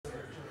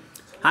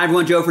Hi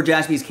everyone, Joe for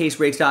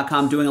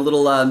jaspyscasebreaks.com doing a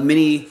little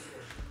mini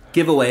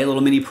giveaway, a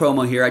little mini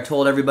promo here. I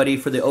told everybody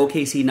for the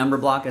OKC number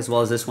block, as well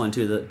as this one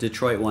too, the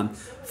Detroit one.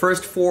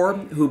 First 4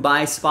 who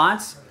buy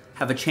spots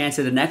have a chance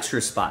at an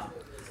extra spot.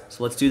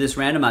 So let's do this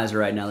randomizer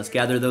right now. Let's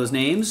gather those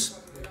names.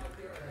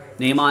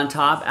 Name on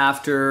top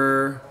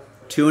after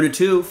 2 and a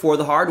 2 for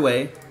the hard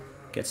way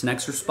gets an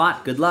extra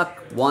spot. Good luck.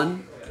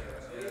 1,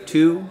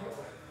 2,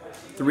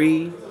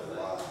 3,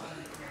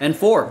 and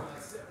 4.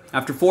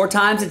 After 4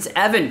 times, it's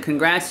Evan.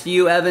 Congrats to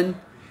you, Evan.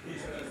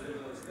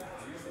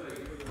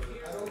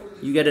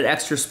 You get an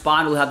extra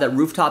spot. We'll have that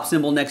rooftop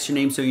symbol next to your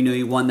name so you know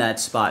you won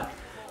that spot.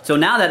 So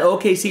now that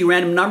OKC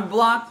random number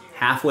block,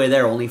 halfway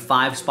there. Only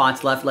 5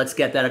 spots left. Let's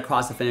get that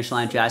across the finish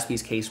line.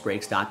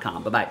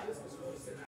 jaspyscasebreaks.com. Bye-bye.